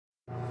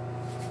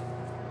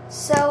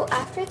So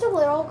after the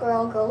little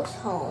girl goes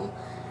home,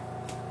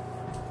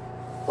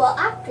 well,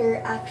 after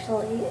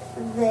actually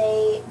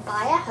they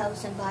buy a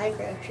house and buy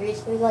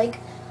groceries, they're like,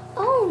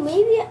 oh,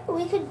 maybe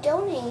we could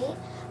donate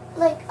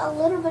like a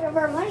little bit of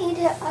our money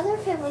to other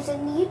families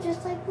in need,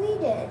 just like we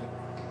did,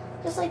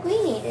 just like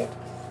we needed.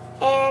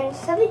 And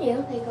so they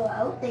do. They go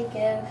out. They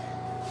give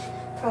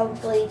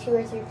probably 2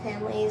 or 3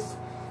 families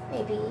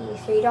maybe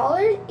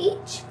 $3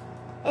 each,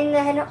 and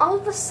then all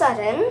of a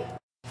sudden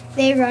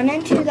they run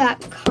into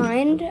that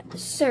kind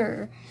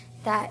sir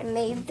that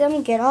made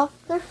them get off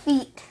their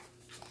feet,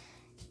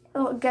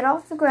 get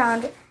off the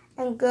ground,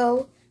 and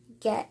go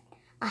get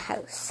a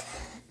house.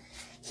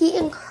 He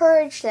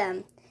encouraged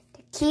them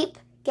to keep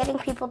getting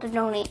people to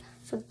donate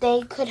so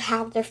they could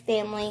have their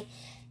family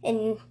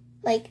in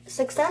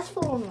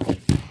successful in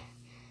life.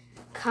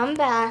 Come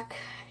back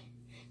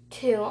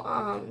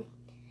to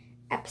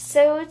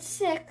episode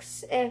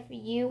 6 if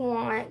you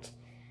want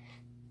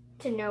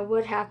to know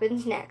what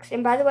happens next.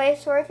 And by the way,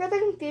 sorry for the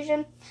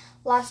confusion.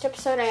 Last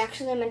episode I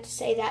actually meant to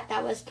say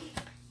that was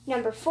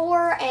number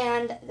 4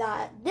 and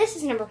that this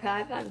is number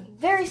 5. I'm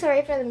very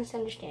sorry for the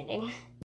misunderstanding.